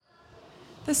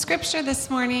The scripture this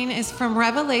morning is from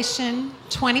Revelation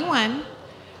 21,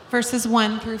 verses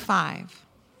 1 through 5.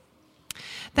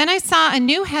 Then I saw a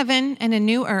new heaven and a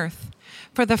new earth,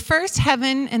 for the first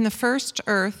heaven and the first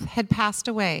earth had passed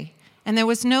away, and there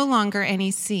was no longer any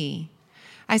sea.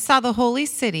 I saw the holy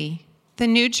city, the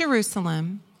new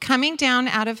Jerusalem, coming down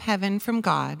out of heaven from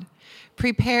God,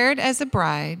 prepared as a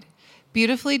bride,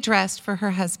 beautifully dressed for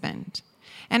her husband.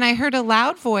 And I heard a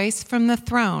loud voice from the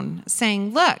throne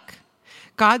saying, "Look,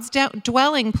 God's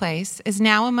dwelling place is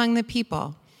now among the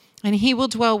people, and he will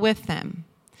dwell with them.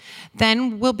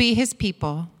 Then will be his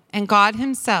people, and God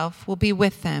himself will be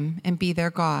with them and be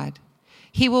their God.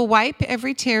 He will wipe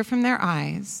every tear from their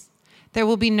eyes. There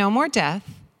will be no more death,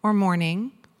 or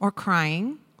mourning, or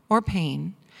crying, or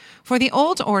pain, for the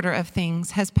old order of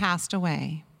things has passed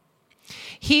away."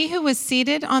 He who was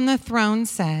seated on the throne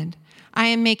said, "I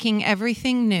am making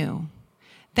everything new."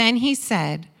 Then he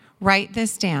said, "Write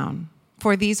this down,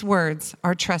 for these words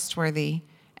are trustworthy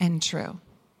and true."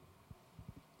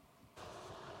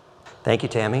 Thank you,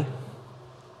 Tammy. You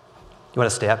want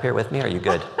to stay up here with me, or are you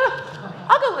good?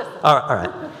 I'll go listen. All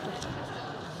right.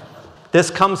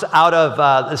 This comes out of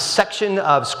the section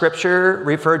of Scripture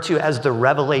referred to as the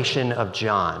Revelation of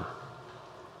John.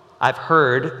 I've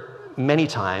heard many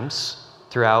times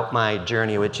throughout my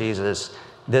journey with Jesus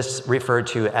this referred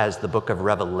to as the book of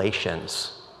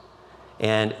Revelations.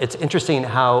 And it's interesting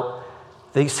how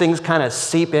these things kind of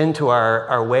seep into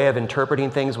our way of interpreting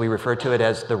things. We refer to it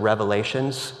as the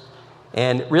Revelations.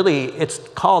 And really, it's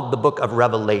called the book of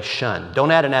Revelation.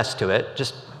 Don't add an S to it.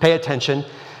 Just pay attention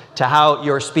to how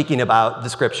you're speaking about the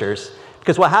scriptures.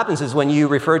 Because what happens is when you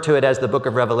refer to it as the book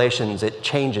of Revelations, it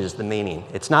changes the meaning.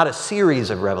 It's not a series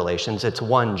of revelations. It's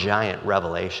one giant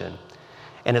revelation.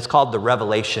 And it's called the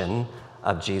revelation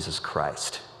of Jesus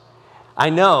Christ. I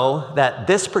know that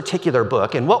this particular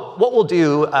book, and what we'll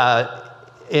do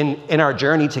in our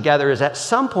journey together is at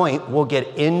some point we'll get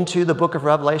into the book of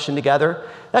Revelation together.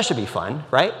 That should be fun,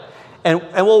 right? And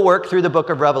we'll work through the book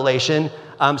of Revelation.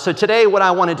 So today what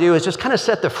I want to do is just kind of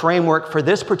set the framework for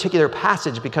this particular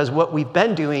passage, because what we've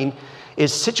been doing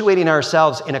is situating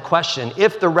ourselves in a question.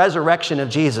 If the resurrection of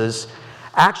Jesus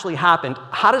actually happened,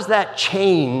 how does that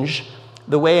change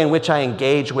the way in which I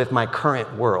engage with my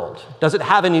current world? Does it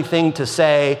have anything to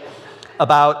say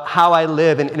about how I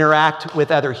live and interact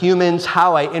with other humans,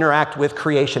 how I interact with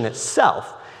creation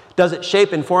itself? Does it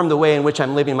shape and form the way in which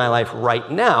I'm living my life right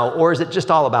now? Or is it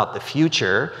just all about the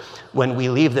future when we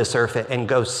leave this earth and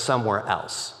go somewhere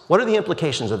else? What are the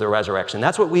implications of the resurrection?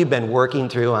 That's what we've been working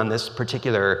through on this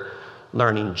particular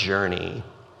learning journey.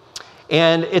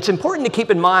 And it's important to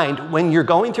keep in mind when you're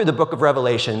going through the book of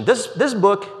Revelation, this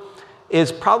book is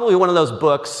probably one of those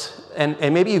books, and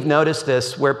maybe you've noticed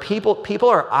this, where people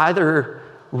are either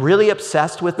really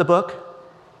obsessed with the book,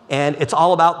 and it's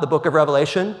all about the book of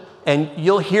Revelation, and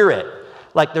you'll hear it.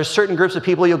 Like there's certain groups of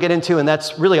people you'll get into, and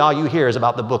that's really all you hear is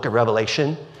about the book of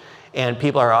Revelation. And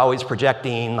people are always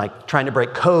projecting, like trying to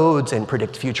break codes and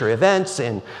predict future events,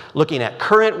 and looking at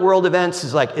current world events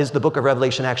is like, is the book of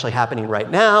Revelation actually happening right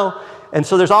now? And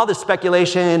so there's all this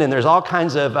speculation, and there's all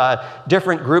kinds of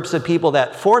different groups of people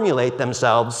that formulate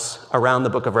themselves around the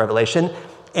book of Revelation.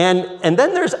 And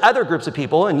then there's other groups of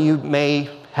people, and you may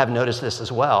have noticed this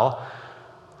as well,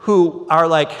 who are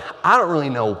like, I don't really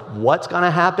know what's going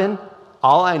to happen.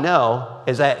 All I know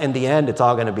is that in the end, it's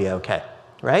all going to be okay,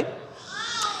 right?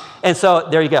 And so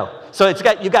there you go. So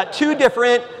you've got two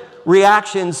different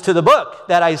reactions to the book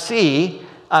that I see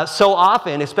so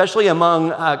often, especially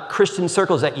among Christian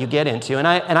circles that you get into. And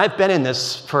I've been in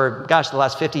this for, the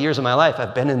last 50 years of my life.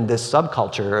 I've been in this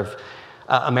subculture of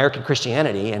American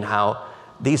Christianity and how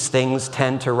these things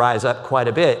tend to rise up quite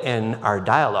a bit in our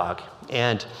dialogue.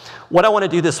 And what I want to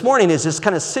do this morning is just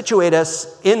kind of situate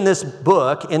us in this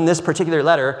book, in this particular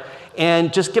letter,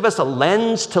 and just give us a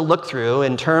lens to look through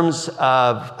in terms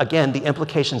of, again, the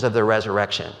implications of the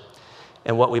resurrection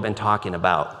and what we've been talking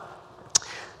about.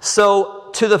 So,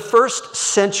 to the first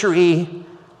century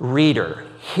reader,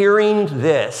 hearing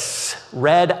this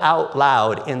read out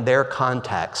loud in their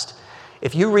context,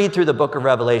 if you read through the book of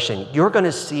Revelation, you're going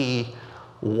to see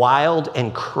wild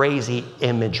and crazy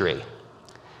imagery.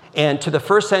 And to the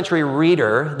first century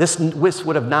reader, this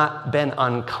would have not been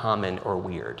uncommon or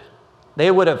weird.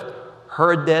 They would have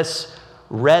heard this,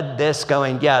 read this,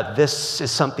 going, yeah, this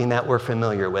is something that we're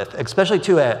familiar with, especially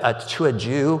to a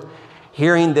Jew,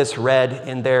 hearing this read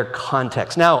in their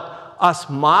context. Now, us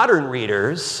modern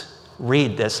readers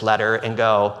read this letter and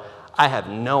go, I have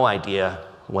no idea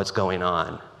what's going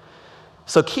on.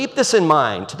 So keep this in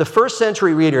mind. To the first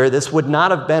century reader, this would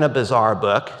not have been a bizarre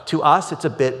book. To us, it's a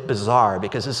bit bizarre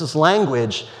because this is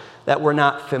language that we're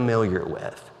not familiar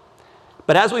with.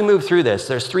 But as we move through this,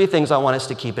 there's three things I want us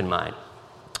to keep in mind.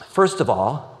 First of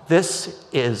all, this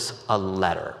is a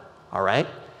letter, all right?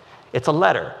 It's a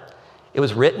letter. It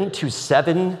was written to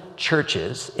 7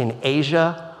 churches in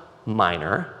Asia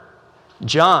Minor.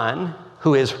 John,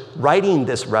 who is writing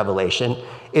this revelation,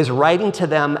 is writing to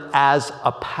them as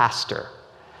a pastor.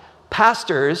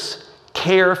 Pastors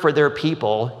care for their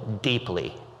people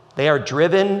deeply. They are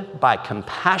driven by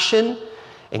compassion,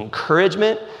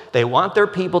 encouragement. They want their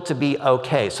people to be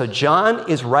okay. So John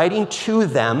is writing to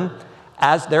them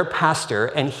as their pastor,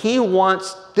 and he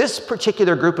wants this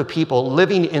particular group of people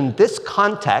living in this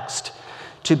context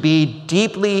to be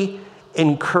deeply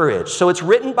encouraged. So it's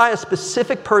written by a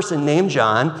specific person named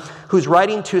John, who's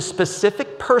writing to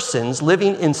specific persons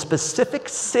living in specific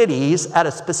cities at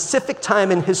a specific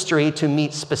time in history to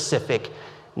meet specific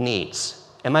needs.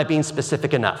 Am I being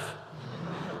specific enough?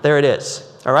 There it is.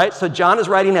 All right, so John is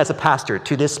writing as a pastor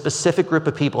to this specific group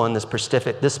of people in this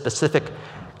specific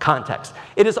context.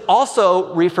 It is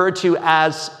also referred to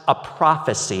as a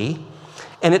prophecy,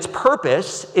 and its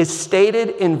purpose is stated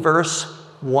in verse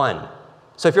 1.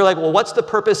 So if you're like, well, what's the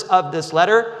purpose of this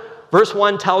letter? Verse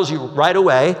 1 tells you right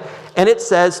away, and it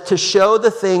says, to show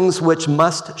the things which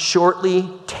must shortly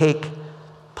take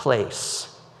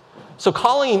place. So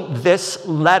calling this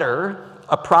letter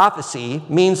a prophecy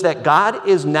means that God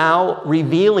is now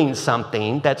revealing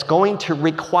something that's going to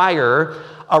require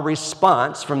a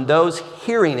response from those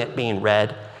hearing it being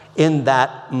read in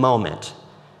that moment.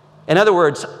 In other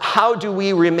words, how do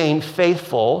we remain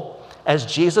faithful as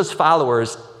Jesus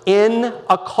followers in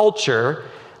a culture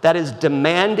that is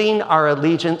demanding our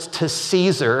allegiance to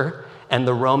Caesar and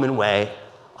the Roman way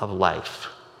of life?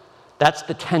 That's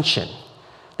the tension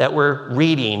that we're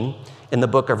reading in the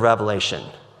book of Revelation.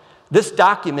 This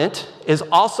document is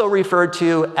also referred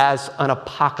to as an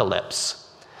apocalypse.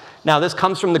 Now, this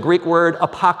comes from the Greek word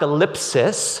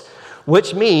apocalypsis,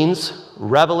 which means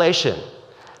revelation.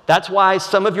 That's why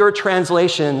some of your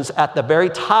translations at the very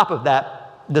top of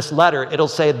this letter, it'll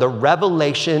say the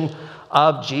revelation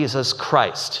of Jesus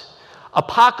Christ.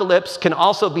 Apocalypse can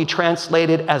also be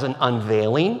translated as an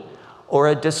unveiling or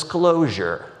a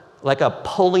disclosure, like a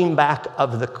pulling back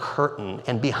of the curtain.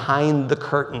 And behind the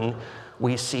curtain,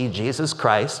 we see Jesus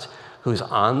Christ, who's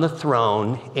on the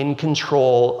throne in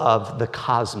control of the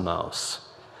cosmos.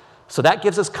 So that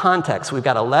gives us context. We've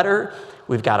got a letter,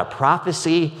 we've got a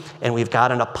prophecy, and we've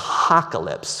got an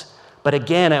apocalypse. But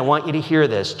again, I want you to hear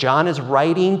this. John is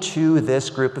writing to this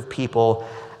group of people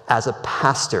as a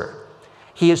pastor.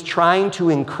 He is trying to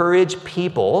encourage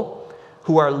people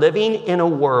who are living in a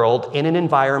world, in an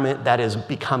environment that is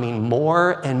becoming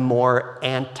more and more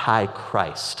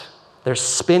anti-Christ. They're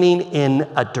spinning in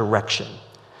a direction.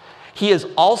 He is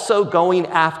also going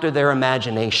after their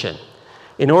imagination.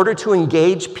 In order to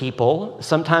engage people,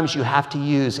 sometimes you have to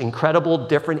use incredible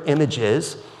different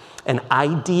images and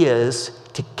ideas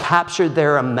to capture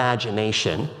their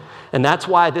imagination. And that's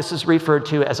why this is referred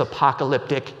to as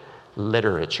apocalyptic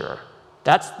literature.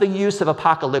 That's the use of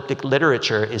apocalyptic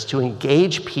literature, is to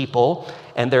engage people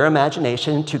and their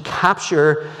imagination to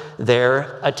capture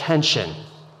their attention.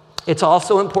 It's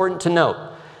also important to note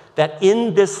that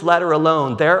in this letter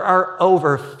alone, there are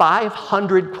over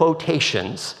 500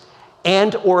 quotations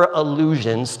and or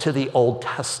allusions to the Old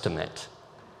Testament.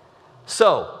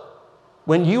 So,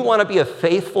 when you want to be a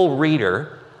faithful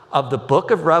reader of the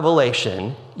book of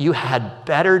Revelation, you had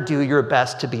better do your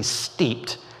best to be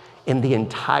steeped in the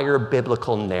entire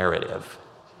biblical narrative,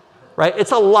 right?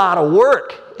 It's a lot of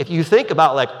work if you think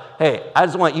about like, hey, I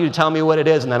just want you to tell me what it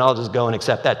is and then I'll just go and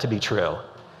accept that to be true.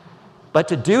 But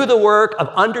to do the work of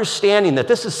understanding that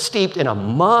this is steeped in a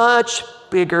much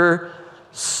bigger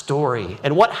story.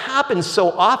 And what happens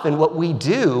so often, what we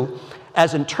do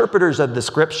as interpreters of the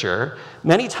scripture,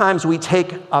 many times we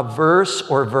take a verse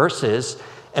or verses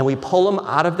and we pull them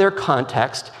out of their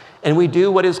context and we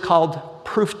do what is called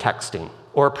proof texting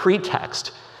or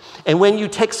pretext. And when you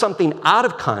take something out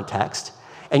of context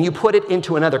and you put it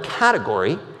into another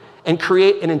category and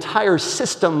create an entire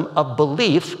system of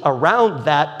belief around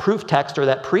that proof text or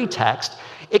that pretext,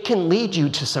 it can lead you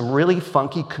to some really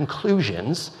funky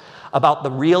conclusions about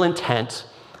the real intent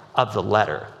of the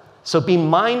letter. So be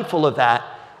mindful of that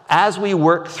as we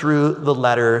work through the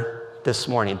letter this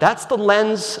morning. That's the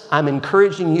lens I'm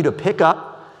encouraging you to pick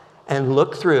up and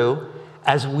look through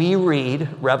as we read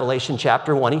Revelation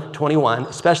chapter 21,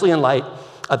 especially in light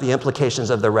of the implications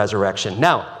of the resurrection.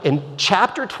 Now, in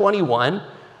chapter 21,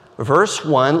 verse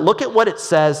 1, look at what it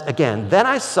says again. Then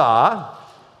I saw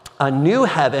a new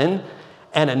heaven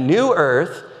and a new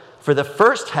earth, for the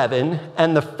first heaven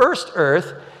and the first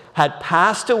earth had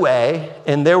passed away,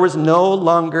 and there was no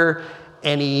longer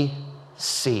any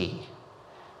sea.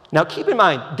 Now keep in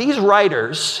mind, these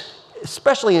writers,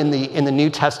 especially in the New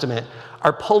Testament,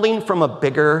 are pulling from a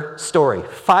bigger story.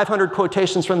 500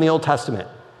 quotations from the Old Testament.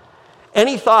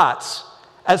 Any thoughts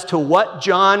as to what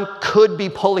John could be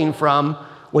pulling from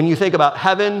when you think about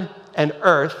heaven and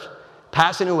earth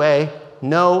passing away,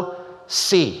 no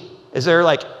sea? Is there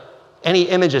like any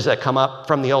images that come up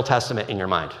from the Old Testament in your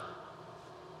mind?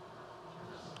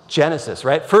 Genesis,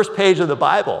 right? First page of the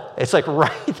Bible. It's like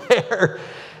right there.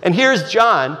 And here's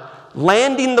John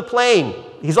landing the plane.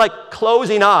 He's like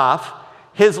closing off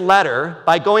his letter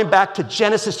by going back to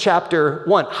Genesis chapter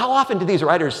 1. How often do these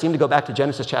writers seem to go back to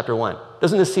Genesis chapter 1?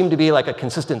 Doesn't this seem to be like a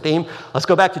consistent theme? Let's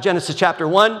go back to Genesis chapter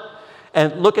 1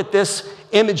 and look at this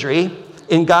imagery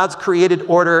in God's created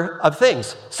order of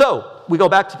things. So we go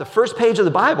back to the first page of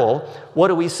the Bible. What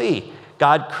do we see?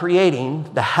 God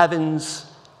creating the heavens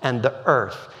and the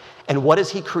earth. And what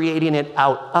is he creating it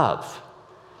out of?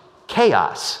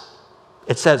 Chaos.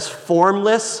 It says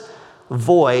formless,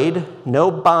 void,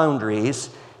 no boundaries,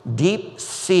 deep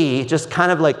sea, just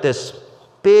kind of like this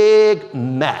big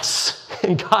mess.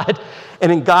 And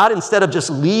in God, instead of just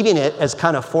leaving it as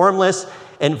kind of formless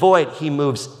and void, he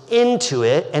moves into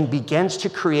it and begins to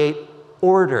create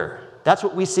order. That's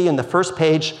what we see in the first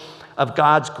page of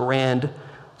God's grand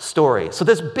story. So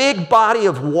this big body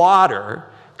of water,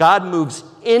 God moves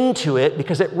into it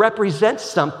because it represents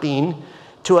something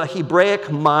to a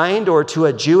Hebraic mind or to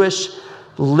a Jewish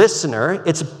listener.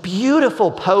 It's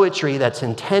beautiful poetry that's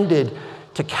intended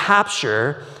to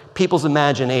capture people's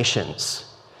imaginations.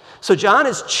 So John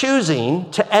is choosing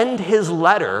to end his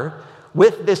letter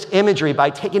with this imagery by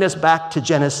taking us back to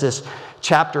Genesis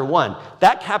chapter 1.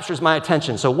 That captures my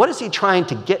attention. So what is he trying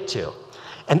to get to?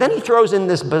 And then he throws in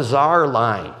this bizarre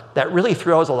line that really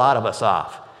throws a lot of us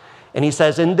off. And he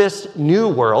says, in this new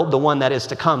world, the one that is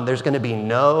to come, there's going to be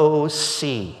no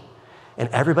sea. And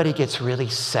everybody gets really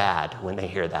sad when they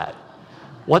hear that.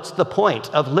 What's the point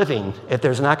of living if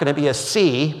there's not going to be a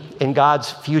sea in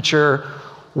God's future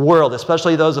world,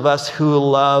 especially those of us who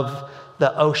love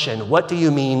the ocean? What do you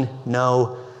mean,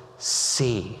 no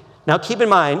sea? Now, keep in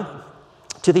mind,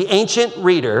 to the ancient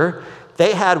reader,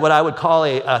 they had what I would call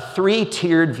a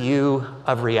three-tiered view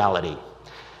of reality.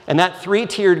 And that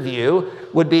three-tiered view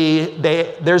would be,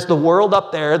 there's the world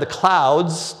up there, the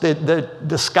clouds,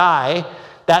 the sky.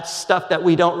 That's stuff that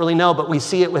we don't really know, but we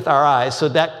see it with our eyes. So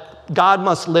that God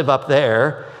must live up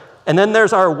there. And then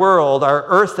there's our world, our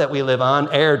earth that we live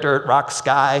on, air, dirt, rock,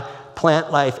 sky,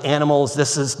 plant life, animals.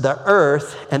 This is the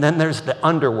earth. And then there's the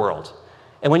underworld.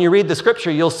 And when you read the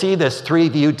scripture, you'll see this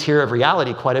three-viewed tier of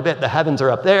reality quite a bit. The heavens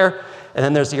are up there. And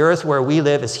then there's the earth where we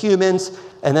live as humans.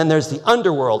 And then there's the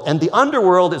underworld. And the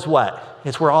underworld is what?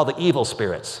 It's where all the evil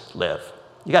spirits live.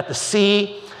 You got the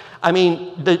sea. I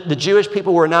mean, the Jewish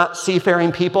people were not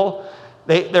seafaring people.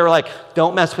 They were like,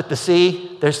 don't mess with the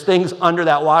sea. There's things under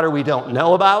that water we don't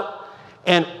know about.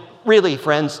 And really,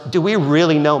 friends, do we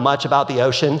really know much about the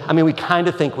ocean? I mean, we kind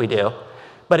of think we do.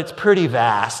 But it's pretty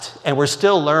vast. And we're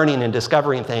still learning and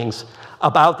discovering things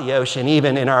about the ocean,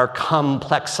 even in our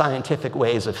complex scientific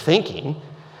ways of thinking.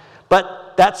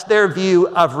 But that's their view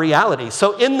of reality.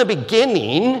 So in the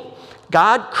beginning,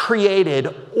 God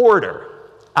created order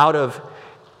out of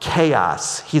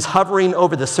chaos. He's hovering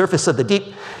over the surface of the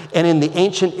deep. And in the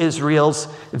ancient Israel's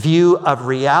view of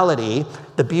reality,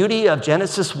 the beauty of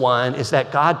Genesis 1 is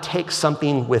that God takes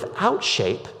something without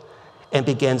shape and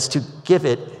begins to give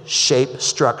it shape,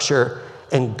 structure,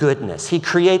 and goodness. He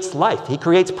creates life. He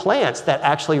creates plants that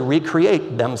actually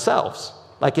recreate themselves,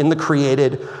 like in the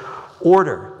created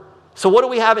order. So what do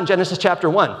we have in Genesis chapter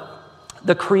 1?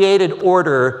 The created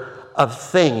order of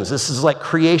things. This is like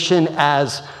creation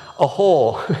as a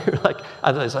whole. Like,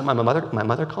 is that my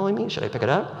mother calling me? Should I pick it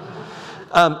up?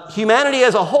 Humanity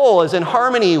as a whole is in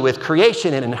harmony with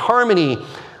creation and in harmony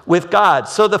with God.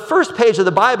 So the first page of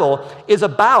the Bible is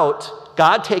about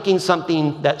God taking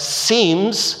something that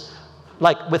seems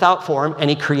like without form, and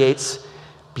he creates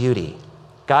beauty.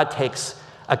 God takes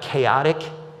a chaotic,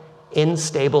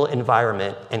 unstable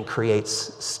environment and creates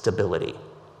stability.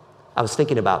 I was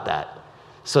thinking about that.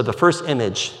 So the first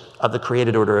image of the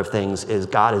created order of things is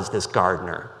God is this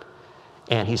gardener,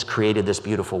 and he's created this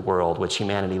beautiful world, which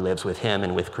humanity lives with him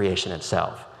and with creation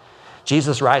itself.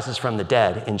 Jesus rises from the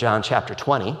dead in John chapter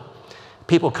 20.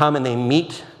 People come and they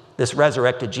meet this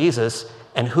resurrected Jesus,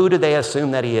 and who do they assume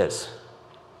that he is?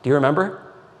 Do you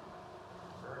remember?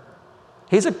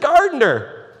 He's a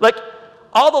gardener. Like,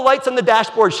 all the lights on the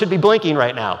dashboard should be blinking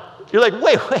right now. You're like,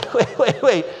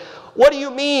 wait. What do you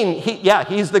mean?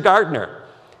 He's the gardener.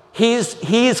 He's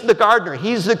the gardener.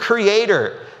 He's the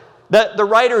creator. The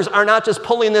writers are not just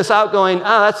pulling this out going,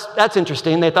 that's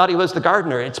interesting. They thought he was the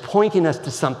gardener. It's pointing us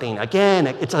to something. Again,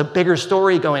 it's a bigger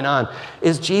story going on.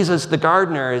 Is Jesus the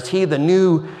gardener? Is he the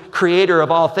new creator of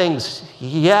all things?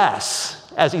 Yes.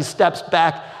 As he steps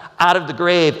back out of the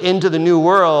grave into the new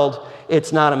world,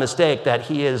 it's not a mistake that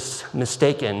he is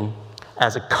mistaken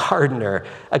as a gardener.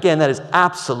 Again, that is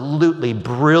absolutely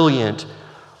brilliant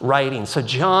writing. So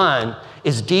John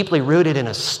is deeply rooted in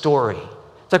a story.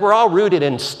 It's like we're all rooted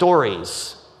in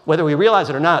stories. Whether we realize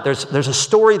it or not, there's a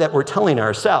story that we're telling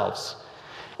ourselves.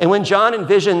 And when John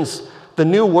envisions the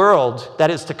new world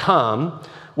that is to come,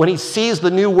 when he sees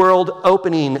the new world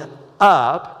opening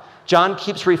up, John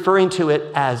keeps referring to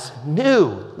it as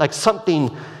new, like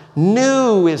something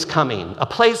new is coming, a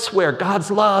place where God's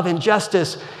love and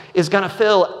justice is going to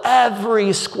fill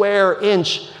every square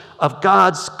inch of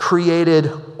God's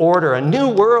created order, a new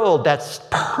world that's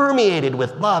permeated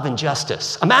with love and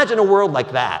justice. Imagine a world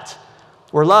like that,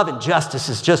 where love and justice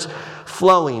is just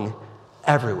flowing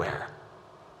everywhere.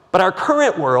 But our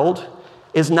current world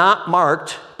is not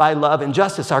marked by love and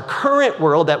justice. Our current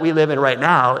world that we live in right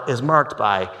now is marked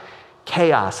by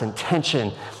chaos and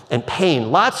tension and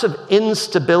pain, lots of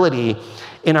instability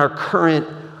in our current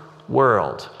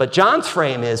world. But John's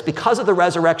frame is, because of the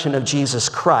resurrection of Jesus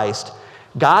Christ,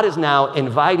 God is now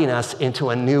inviting us into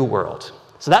a new world.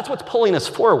 So that's what's pulling us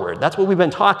forward. That's what we've been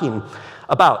talking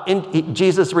about.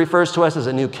 Jesus refers to us as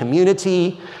a new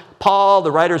community. Paul,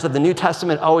 the writers of the New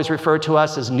Testament, always refer to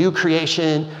us as new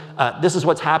creation. This is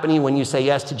what's happening when you say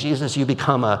yes to Jesus. You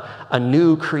become a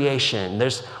new creation.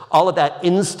 There's all of that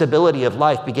instability of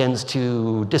life begins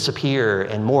to disappear,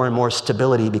 and more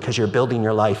stability, because you're building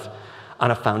your life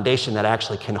on a foundation that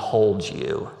actually can hold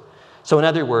you. So in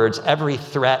other words, every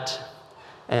threat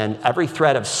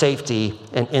of safety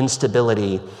and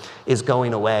instability is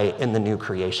going away in the new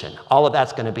creation. All of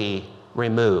that's going to be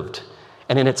removed,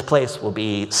 and in its place will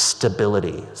be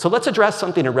stability. So let's address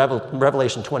something in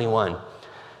Revelation 21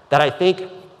 that I think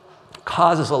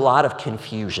causes a lot of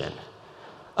confusion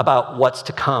about what's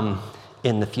to come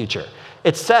in the future.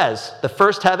 It says the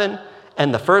first heaven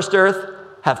and the first earth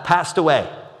have passed away.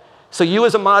 So you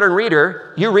as a modern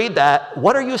reader, you read that,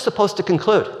 what are you supposed to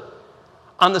conclude?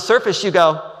 On the surface you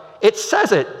go, it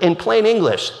says it in plain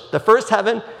English. The first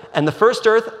heaven and the first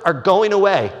earth are going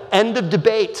away. End of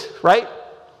debate, right?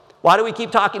 Why do we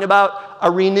keep talking about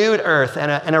a renewed earth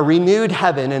and a renewed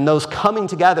heaven and those coming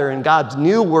together in God's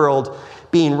new world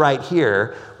being right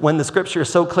here, when the scripture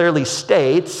so clearly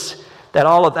states that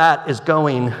all of that is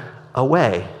going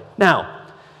away? Now,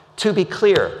 to be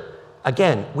clear,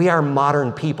 again, we are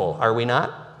modern people, are we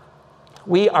not?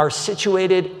 We are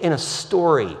situated in a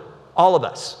story, all of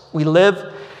us. We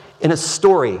live in a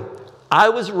story. I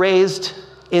was raised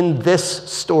in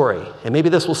this story, and maybe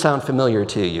this will sound familiar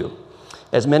to you,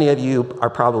 as many of you are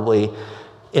probably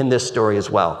in this story as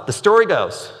well. The story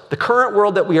goes, the current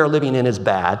world that we are living in is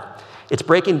bad. It's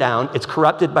breaking down. It's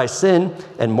corrupted by sin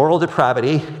and moral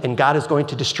depravity, and God is going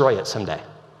to destroy it someday.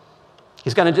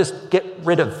 He's going to just get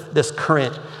rid of this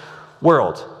current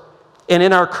world. And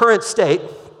in our current state,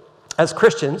 as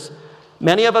Christians,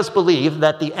 many of us believe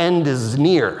that the end is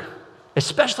near,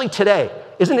 especially today.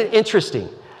 Isn't it interesting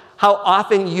how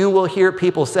often you will hear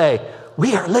people say,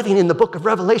 we are living in the book of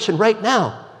Revelation right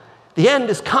now. The end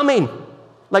is coming.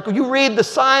 Like when you read the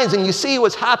signs and you see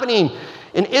what's happening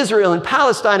in Israel and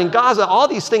Palestine and Gaza, all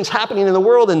these things happening in the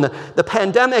world, and the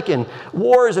pandemic and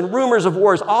wars and rumors of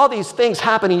wars, all these things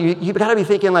happening, you've got to be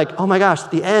thinking like, oh my gosh,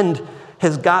 the end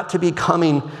has got to be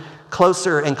coming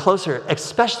closer and closer,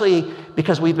 especially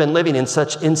because we've been living in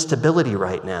such instability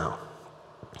right now.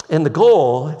 And the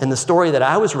goal in the story that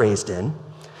I was raised in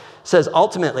says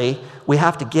ultimately we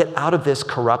have to get out of this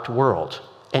corrupt world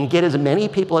and get as many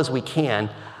people as we can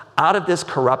out of this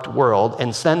corrupt world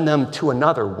and send them to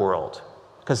another world,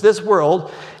 because this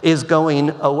world is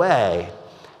going away.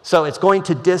 So it's going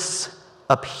to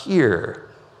disappear.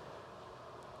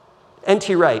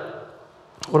 N.T. Wright,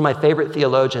 one of my favorite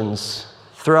theologians,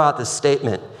 threw out this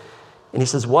statement, and he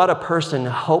says, what a person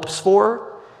hopes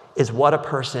for is what a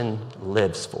person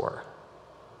lives for.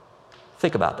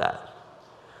 Think about that.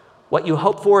 What you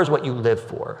hope for is what you live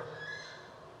for.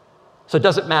 So it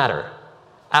doesn't matter.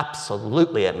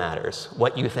 Absolutely it matters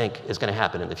what you think is going to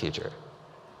happen in the future.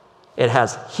 It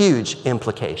has huge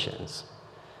implications.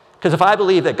 Because if I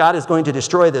believe that God is going to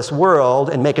destroy this world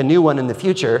and make a new one in the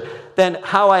future, then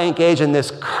how I engage in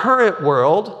this current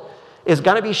world is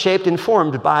going to be shaped and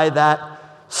formed by that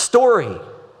story.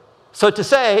 So to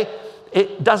say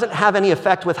it doesn't have any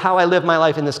effect with how I live my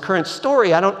life in this current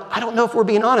story, I don't know if we're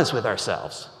being honest with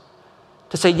ourselves.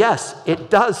 To say, yes, it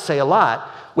does say a lot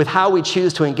with how we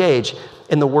choose to engage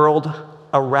in the world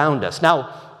around us.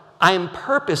 Now, I am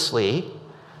purposely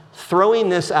throwing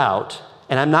this out,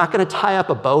 and I'm not going to tie up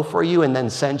a bow for you and then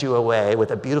send you away with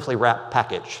a beautifully wrapped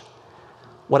package.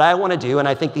 What I want to do, and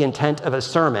I think the intent of a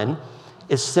sermon,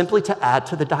 is simply to add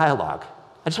to the dialogue.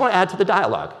 I just want to add to the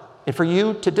dialogue and for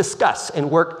you to discuss and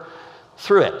work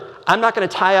through it. I'm not going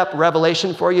to tie up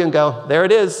Revelation for you and go, there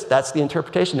it is, that's the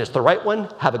interpretation. It's the right one,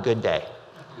 have a good day.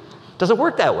 It doesn't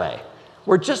work that way.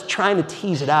 We're just trying to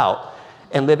tease it out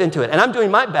and live into it. And I'm doing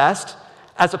my best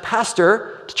as a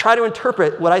pastor to try to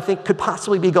interpret what I think could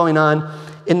possibly be going on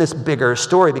in this bigger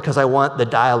story because I want the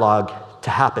dialogue to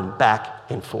happen back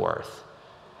and forth.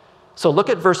 So look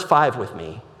at verse 5 with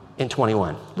me in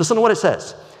 21. Listen to what it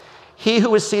says. He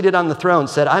who was seated on the throne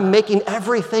said, I'm making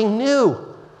everything new.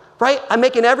 Right? I'm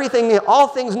making everything new, all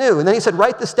things new. And then he said,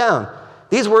 write this down.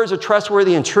 These words are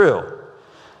trustworthy and true.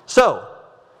 So,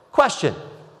 question.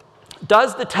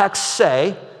 Does the text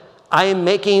say, I am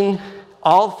making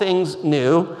all things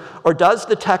new, or does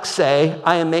the text say,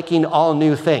 I am making all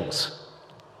new things?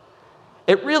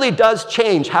 It really does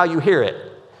change how you hear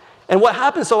it. And what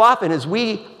happens so often is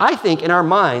I think in our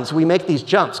minds, we make these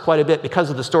jumps quite a bit because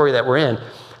of the story that we're in.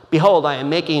 Behold, I am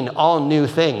making all new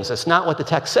things. That's not what the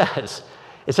text says.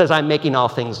 It says, I'm making all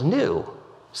things new.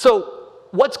 So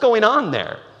what's going on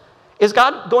there? Is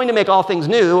God going to make all things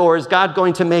new, or is God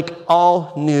going to make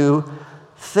all new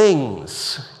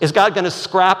things? Is God going to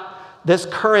scrap this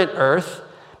current earth,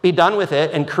 be done with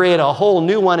it, and create a whole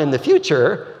new one in the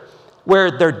future where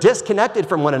they're disconnected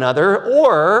from one another?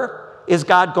 Or is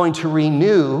God going to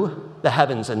renew the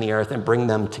heavens and the earth and bring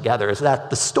them together? Is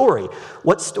that the story?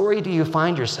 What story do you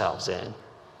find yourselves in?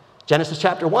 Genesis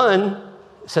chapter 1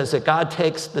 says that God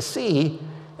takes the sea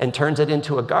and turns it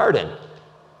into a garden.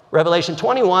 Revelation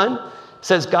 21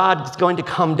 says God is going to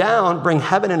come down, bring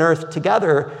heaven and earth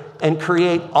together, and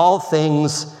create all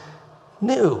things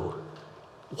new.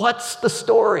 What's the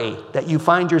story that you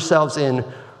find yourselves in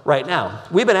right now?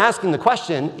 We've been asking the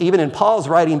question, even in Paul's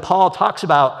writing, Paul talks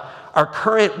about our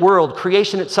current world.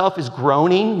 Creation itself is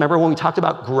groaning. Remember when we talked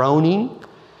about groaning?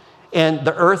 And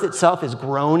the earth itself is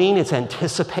groaning. It's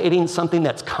anticipating something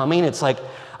that's coming. It's like,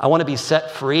 I want to be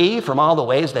set free from all the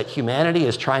ways that humanity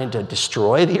is trying to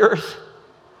destroy the earth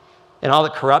and all the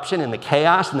corruption and the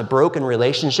chaos and the broken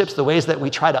relationships, the ways that we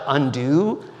try to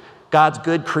undo God's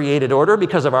good created order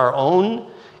because of our own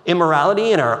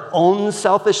immorality and our own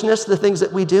selfishness, the things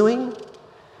that we're doing.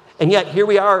 And yet here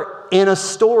we are in a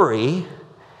story,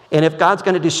 and if God's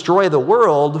going to destroy the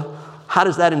world, how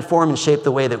does that inform and shape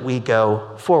the way that we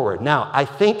go forward? Now, I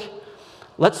think,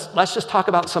 let's just talk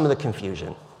about some of the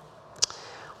confusion.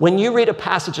 When you read a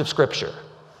passage of Scripture,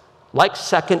 like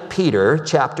 2 Peter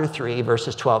chapter 3,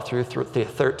 verses 12 through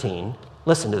 13,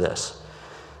 listen to this.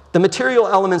 The material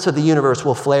elements of the universe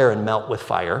will flare and melt with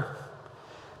fire,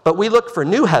 but we look for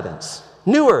new heavens,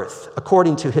 new earth,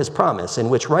 according to his promise, in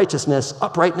which righteousness,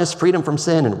 uprightness, freedom from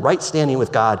sin, and right standing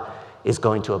with God is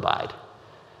going to abide.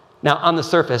 Now, on the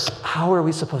surface, how are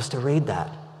we supposed to read that?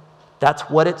 That's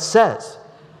what it says.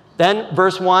 Then,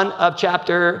 verse 1 of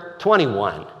chapter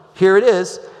 21. Here it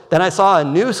is. Then I saw a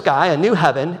new sky, a new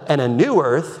heaven, and a new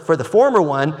earth, for the former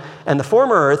one and the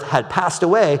former earth had passed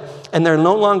away, and there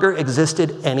no longer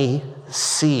existed any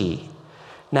sea.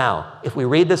 Now, if we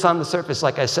read this on the surface,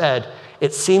 like I said,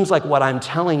 it seems like what I'm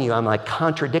telling you, I'm like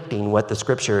contradicting what the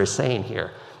Scripture is saying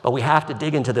here. But we have to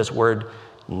dig into this word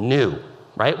new.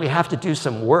 Right? We have to do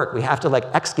some work. We have to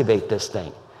excavate this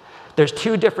thing. There's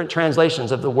two different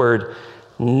translations of the word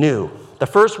new. The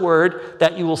first word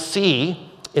that you will see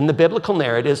in the biblical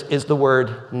narratives is the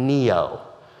word neo,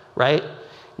 right?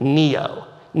 Neo.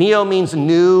 Neo means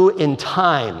new in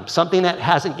time, something that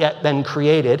hasn't yet been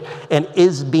created and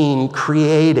is being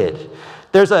created.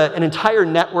 There's an entire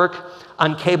network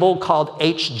on cable called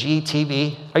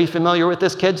HGTV. Are you familiar with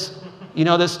this, kids? You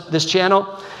know this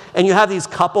channel? And you have these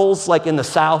couples like in the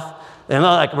South, and they're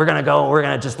like, we're going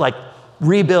to just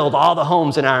rebuild all the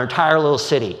homes in our entire little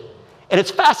city. And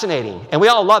it's fascinating, and we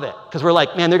all love it, because we're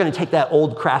like, man, they're going to take that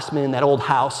old Craftsman, that old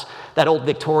house, that old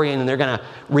Victorian, and they're going to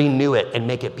renew it and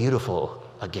make it beautiful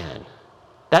again.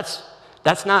 That's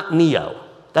not neo.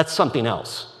 That's something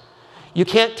else. You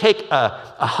can't take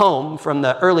a home from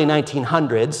the early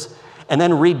 1900s and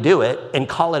then redo it and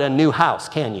call it a new house,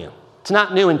 can you? It's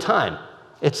not new in time.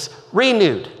 It's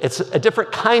renewed. It's a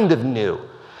different kind of new.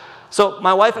 So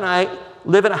my wife and I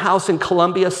live in a house in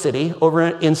Columbia City over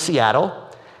in Seattle,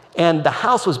 and the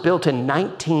house was built in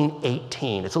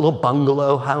 1918. It's a little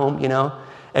bungalow home,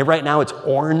 and right now it's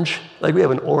orange. We have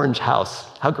an orange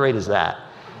house. How great is that?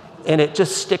 And it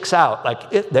just sticks out.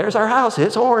 There's our house.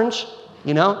 It's orange,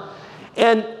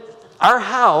 And Our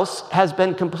house has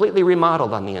been completely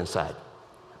remodeled on the inside.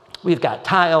 We've got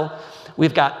tile.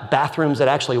 We've got bathrooms that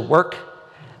actually work.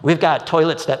 We've got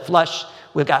toilets that flush.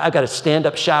 I've got a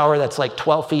stand-up shower that's like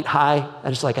 12 feet high.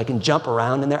 I can jump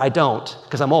around in there. I don't,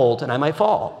 because I'm old and I might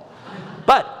fall.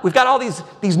 But we've got all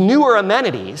these newer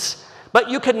amenities, but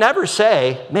you could never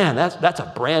say, man, that's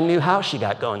a brand new house you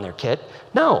got going there, kid.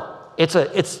 No,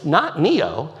 it's not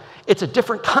neo. It's a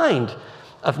different kind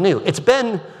of new. It's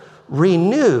been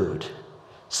renewed.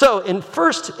 So in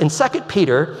 2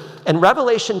 Peter and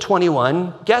Revelation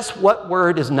 21, guess what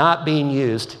word is not being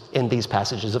used in these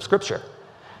passages of Scripture?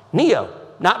 Neo,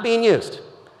 not being used.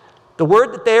 The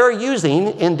word that they are using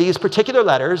in these particular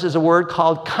letters is a word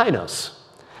called kainos.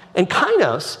 And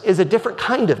kainos is a different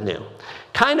kind of new.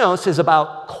 Kainos is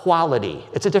about quality.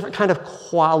 It's a different kind of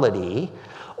quality,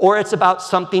 or it's about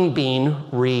something being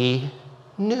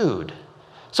renewed.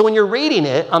 So when you're reading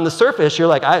it on the surface, you're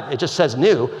like, it just says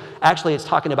new. Actually, it's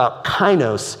talking about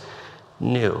kainos,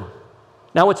 new.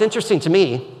 Now, what's interesting to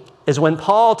me is when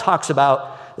Paul talks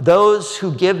about those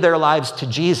who give their lives to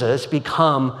Jesus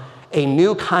become a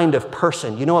new kind of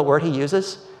person. You know what word he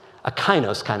uses? A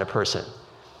kainos kind of person.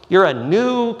 You're a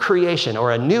new creation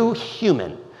or a new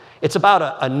human. It's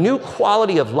about a new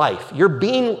quality of life. You're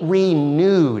being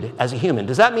renewed as a human.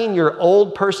 Does that mean your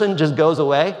old person just goes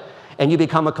away and you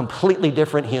become a completely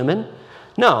different human?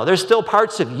 No, there's still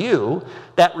parts of you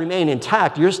that remain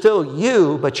intact. You're still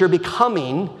you, but you're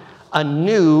becoming a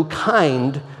new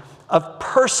kind of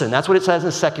person. That's what it says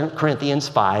in 2 Corinthians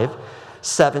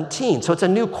 5:17. So it's a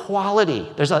new quality.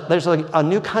 There's a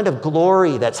new kind of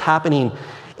glory that's happening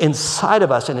inside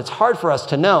of us, and it's hard for us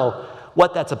to know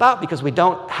what that's about because we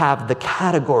don't have the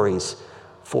categories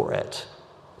for it.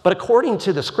 But according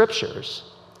to the Scriptures,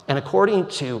 and according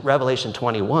to Revelation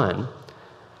 21,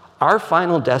 our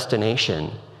final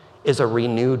destination is a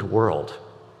renewed world.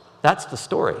 That's the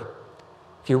story.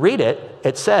 If you read it,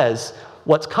 it says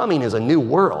what's coming is a new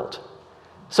world.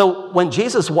 So when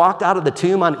Jesus walked out of the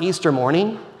tomb on Easter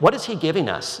morning, what is he giving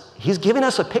us? He's giving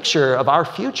us a picture of our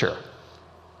future.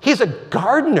 He's a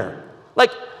gardener.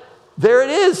 Like, there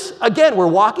it is. Again, we're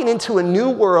walking into a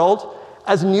new world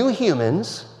as new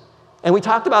humans. And we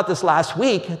talked about this last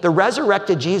week. The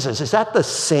resurrected Jesus, is that the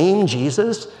same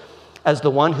Jesus as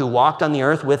the one who walked on the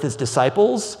earth with his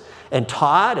disciples and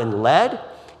taught and led?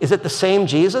 Is it the same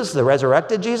Jesus, the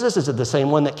resurrected Jesus? Is it the same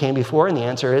one that came before? And the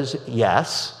answer is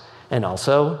yes, and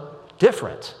also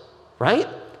different, right?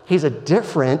 He's a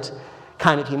different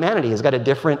kind of humanity. He's got a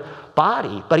different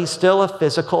body, but he's still a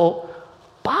physical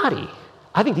body.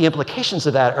 I think the implications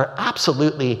of that are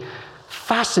absolutely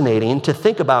fascinating to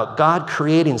think about God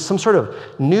creating some sort of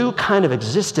new kind of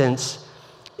existence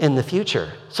in the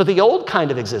future. So the old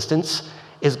kind of existence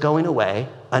is going away.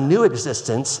 A new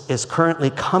existence is currently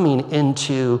coming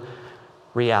into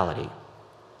reality.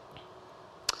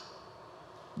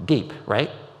 Deep, right?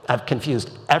 I've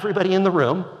confused everybody in the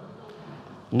room.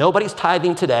 Nobody's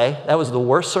tithing today. That was the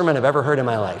worst sermon I've ever heard in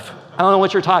my life. I don't know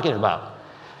what you're talking about.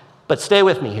 But stay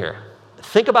with me here.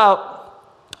 Think about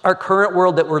our current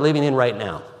world that we're living in right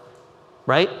now,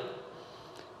 right?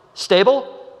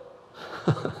 Stable?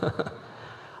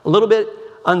 A little bit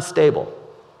unstable.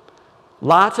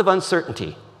 Lots of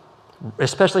uncertainty,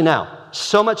 especially now.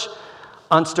 So much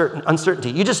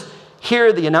uncertainty. You just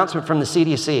hear the announcement from the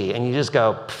CDC and you just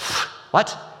go,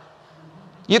 what?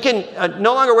 You can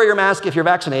no longer wear your mask if you're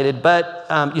vaccinated, but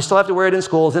you still have to wear it in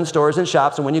schools, in stores, in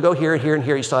shops, and when you go here and here and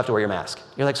here, you still have to wear your mask.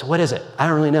 You're like, so what is it? I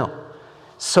don't really know.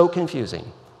 So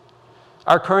confusing.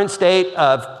 Our current state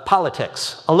of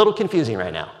politics, a little confusing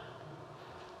right now.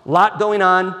 A lot going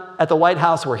on at the White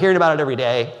House. We're hearing about it every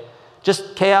day.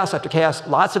 Just chaos after chaos,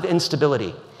 lots of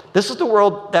instability. This is the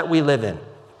world that we live in.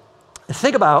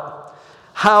 Think about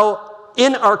how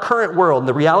in our current world,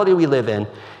 the reality we live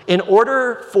in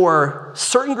order for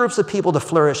certain groups of people to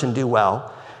flourish and do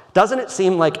well, doesn't it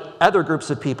seem like other groups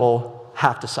of people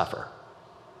have to suffer?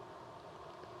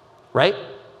 Right?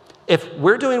 If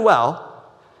we're doing well,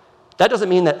 that doesn't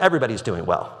mean that everybody's doing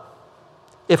well.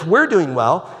 If we're doing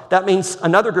well, that means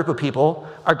another group of people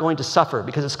are going to suffer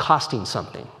because it's costing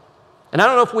something. And I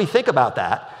don't know if we think about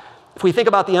that. If we think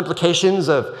about the implications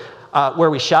of where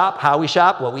we shop, how we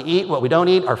shop, what we eat, what we don't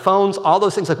eat, our phones, all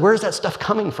those things, like where's that stuff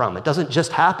coming from? It doesn't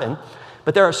just happen.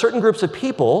 But there are certain groups of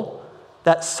people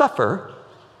that suffer,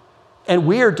 and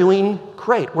we are doing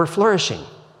great. We're flourishing.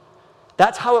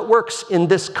 That's how it works in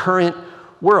this current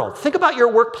world. Think about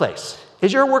your workplace.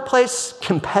 Is your workplace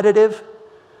competitive?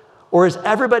 Or is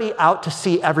everybody out to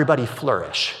see everybody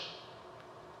flourish?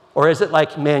 Or is it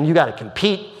like, man, you got to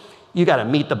compete, you got to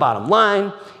meet the bottom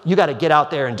line, you got to get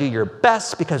out there and do your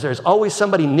best because there's always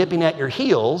somebody nipping at your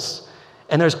heels,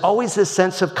 And there's always this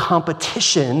sense of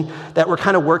competition that we're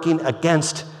kind of working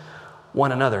against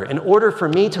one another. In order for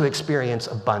me to experience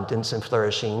abundance and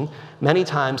flourishing, many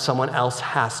times someone else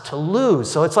has to lose.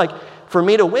 So it's like, for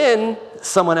me to win,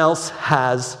 someone else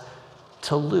has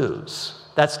to lose.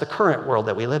 That's the current world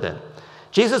that we live in.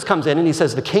 Jesus comes in and he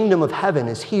says, the kingdom of heaven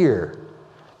is here.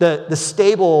 The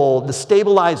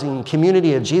stabilizing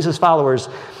community of Jesus followers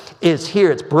is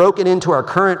here. It's broken into our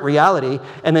current reality.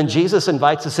 And then Jesus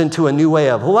invites us into a new way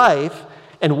of life.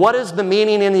 And what is the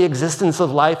meaning and the existence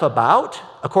of life about,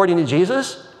 according to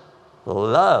Jesus?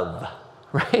 Love,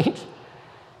 right?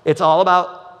 It's all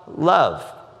about love.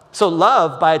 So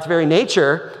love, by its very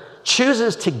nature,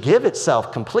 chooses to give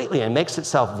itself completely and makes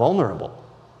itself vulnerable.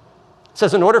 It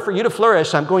says, in order for you to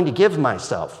flourish, I'm going to give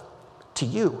myself to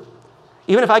you.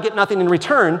 Even if I get nothing in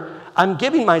return, I'm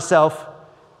giving myself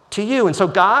to you. And so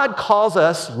God calls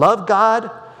us, love God.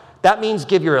 That means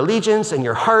give your allegiance and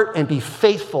your heart and be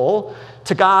faithful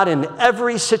to God in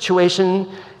every situation.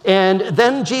 And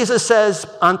then Jesus says,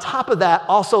 on top of that,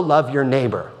 also love your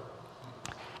neighbor.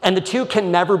 And the two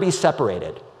can never be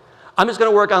separated. I'm just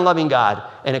going to work on loving God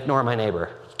and ignore my neighbor.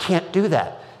 You can't do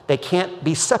that. They can't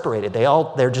be separated.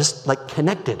 They're just like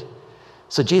connected.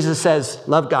 So Jesus says,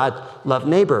 love God, love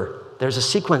neighbor. There's a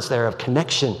sequence there of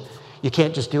connection. You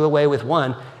can't just do away with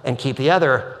one and keep the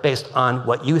other based on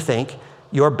what you think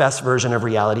your best version of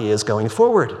reality is going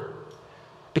forward.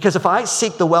 Because if I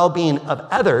seek the well-being of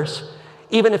others,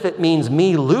 even if it means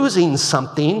me losing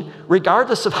something,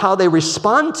 regardless of how they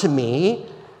respond to me,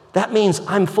 that means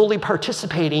I'm fully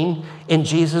participating in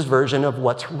Jesus' version of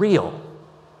what's real.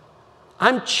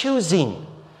 I'm choosing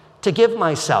to give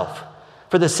myself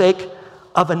for the sake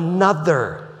of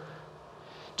another.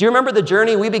 Do you remember the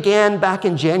journey we began back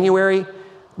in January?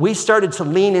 We started to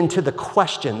lean into the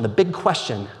question, the big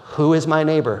question, who is my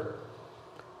neighbor?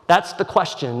 That's the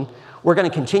question we're going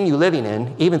to continue living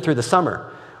in, even through the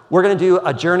summer. We're going to do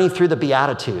a journey through the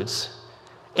Beatitudes.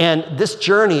 And this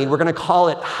journey, we're going to call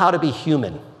it How to Be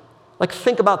Human. Like,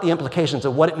 think about the implications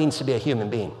of what it means to be a human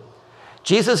being.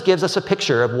 Jesus gives us a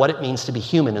picture of what it means to be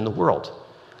human in the world.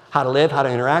 How to live, how to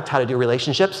interact, how to do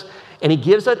relationships. And he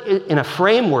gives it in a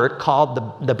framework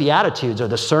called the Beatitudes, or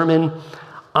the Sermon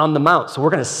on the Mount. So we're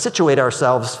going to situate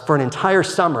ourselves for an entire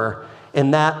summer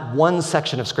in that one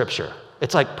section of Scripture.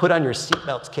 It's like, put on your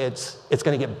seatbelts, kids. It's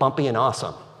going to get bumpy and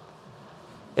awesome.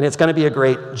 And it's going to be a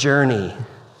great journey.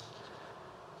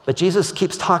 But Jesus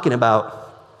keeps talking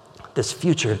about this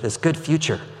future, this good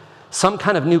future, some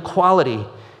kind of new quality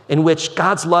in which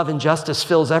God's love and justice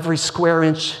fills every square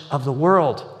inch of the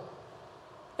world.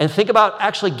 And think about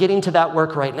actually getting to that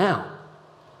work right now,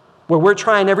 where we're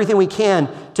trying everything we can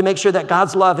to make sure that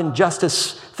God's love and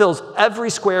justice fills every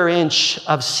square inch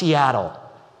of Seattle.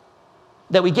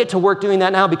 That we get to work doing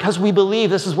that now because we believe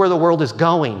this is where the world is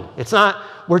going. It's not,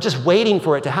 we're just waiting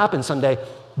for it to happen someday.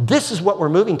 This is what we're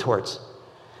moving towards.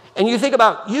 And you think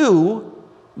about you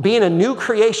being a new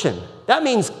creation. That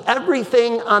means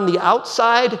everything on the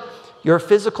outside, your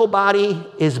physical body,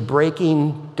 is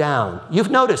breaking down.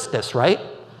 You've noticed this, right?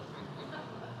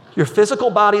 Your physical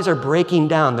bodies are breaking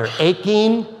down. They're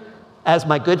aching. As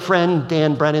my good friend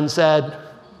Dan Brennan said,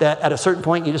 that at a certain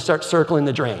point you just start circling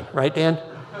the drain. Right, Dan?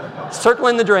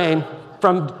 Circling the drain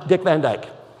from Dick Van Dyke.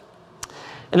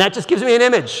 And that just gives me an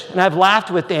image. And I've laughed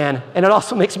with Dan, and it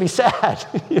also makes me sad.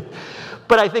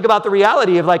 But I think about the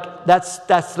reality of, like,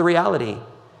 that's the reality.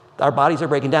 Our bodies are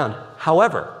breaking down.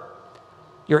 However,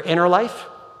 your inner life,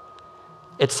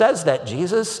 it says that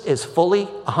Jesus is fully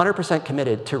 100%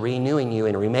 committed to renewing you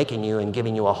and remaking you and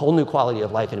giving you a whole new quality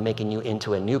of life and making you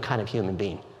into a new kind of human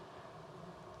being.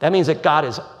 That means that God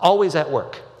is always at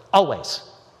work, always,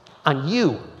 on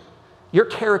you. Your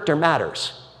character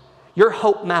matters. Your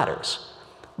hope matters.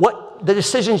 What the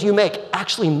decisions you make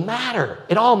actually matter.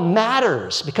 It all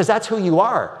matters because that's who you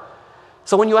are.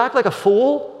 So when you act like a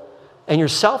fool and you're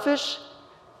selfish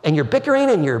and you're bickering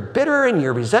and you're bitter and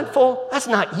you're resentful, that's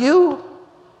not you.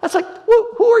 That's like,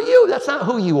 who are you? That's not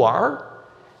who you are.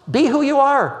 Be who you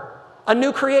are. A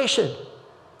new creation.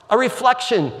 A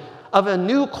reflection of a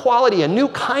new quality, a new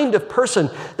kind of person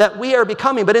that we are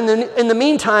becoming. But in the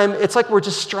meantime, it's like we're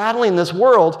just straddling this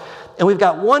world, and we've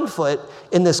got one foot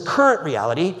in this current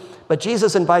reality, but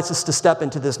Jesus invites us to step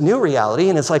into this new reality,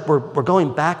 and it's like we're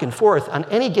going back and forth on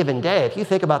any given day. If you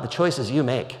think about the choices you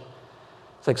make,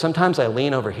 it's like sometimes I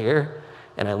lean over here,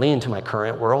 and I lean to my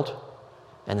current world,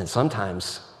 and then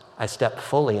sometimes I step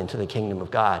fully into the kingdom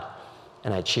of God,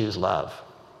 and I choose love.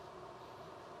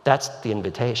 That's the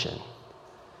invitation.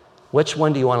 Which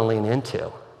one do you want to lean into?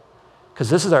 Because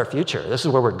this is our future. This is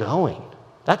where we're going.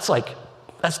 That's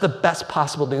the best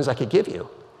possible news I could give you.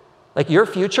 Like, your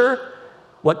future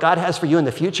What God has for you in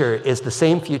the future is the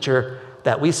same future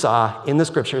that we saw in the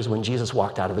scriptures when Jesus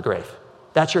walked out of the grave.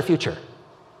 That's your future.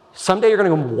 Someday you're going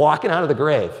to go walking out of the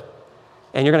grave,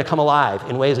 and you're going to come alive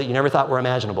in ways that you never thought were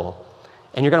imaginable.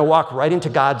 And you're going to walk right into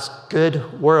God's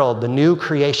good world, the new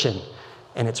creation,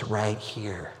 and it's right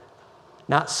here.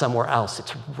 Not somewhere else,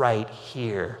 it's right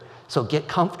here. So get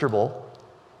comfortable.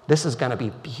 This is going to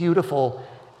be beautiful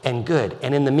and good.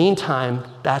 And in the meantime,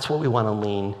 that's what we want to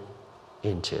lean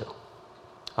into.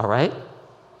 All right?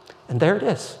 And there it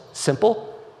is.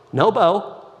 Simple, no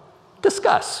bow,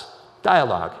 discuss,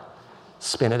 dialogue,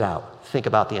 spin it out, think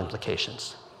about the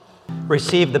implications.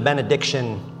 Receive the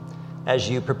benediction as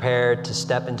you prepare to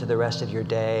step into the rest of your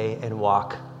day and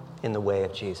walk in the way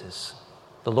of Jesus.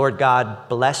 The Lord God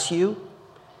bless you,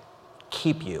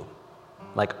 keep you,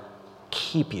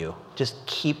 just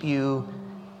keep you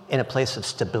in a place of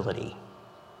stability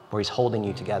where he's holding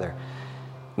you together.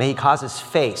 May he cause his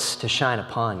face to shine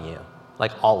upon you,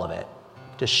 like all of it.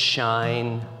 Just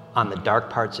shine on the dark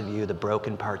parts of you, the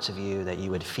broken parts of you, that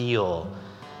you would feel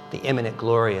the imminent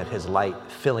glory of his light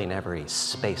filling every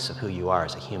space of who you are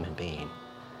as a human being.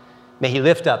 May he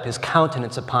lift up his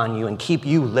countenance upon you and keep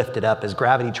you lifted up as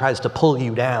gravity tries to pull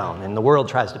you down and the world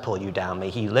tries to pull you down. May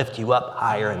he lift you up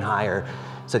higher and higher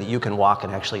so that you can walk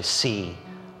and actually see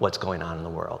what's going on in the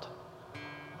world.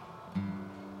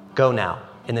 Go now,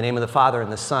 in the name of the Father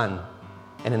and the Son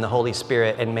and in the Holy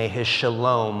Spirit, and may his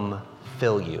shalom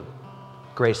fill you.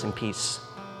 Grace and peace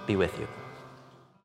be with you.